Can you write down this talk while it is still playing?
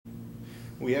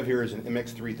What we have here is an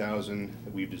MX3000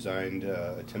 that we've designed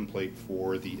a template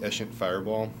for the Escient Fire,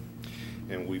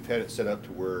 and we've had it set up to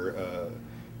where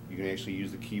you can actually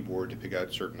use the keyboard to pick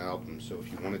out certain albums. So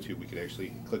if you wanted to, we could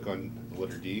actually click on the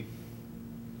letter D.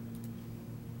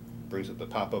 Brings up the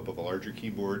pop-up of a larger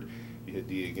keyboard. You hit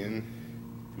D again.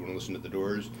 If you want to listen to the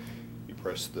Doors, you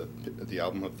press the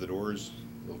album of the Doors.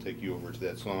 It'll take you over to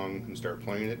that song and start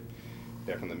playing it.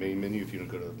 Back on the main menu, if you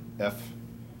want to go to F,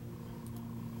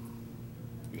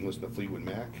 you can listen to Fleetwood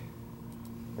Mac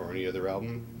or any other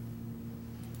album.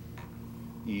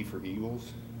 E for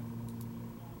Eagles.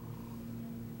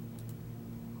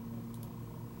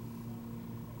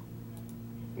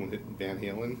 You want to hit Van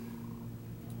Halen.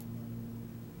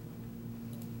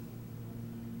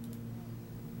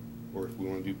 Or if we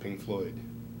want to do Pink Floyd.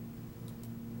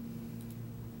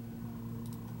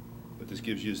 What this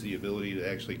gives you is the ability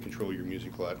to actually control your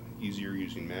music a lot easier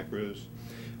using macros.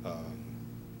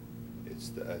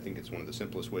 I think it's one of the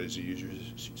simplest ways to use your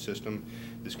system.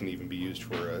 This can even be used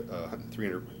for a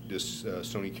 300 disc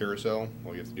Sony carousel.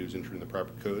 All you have to do is enter in the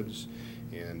proper codes,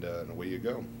 and away you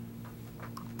go.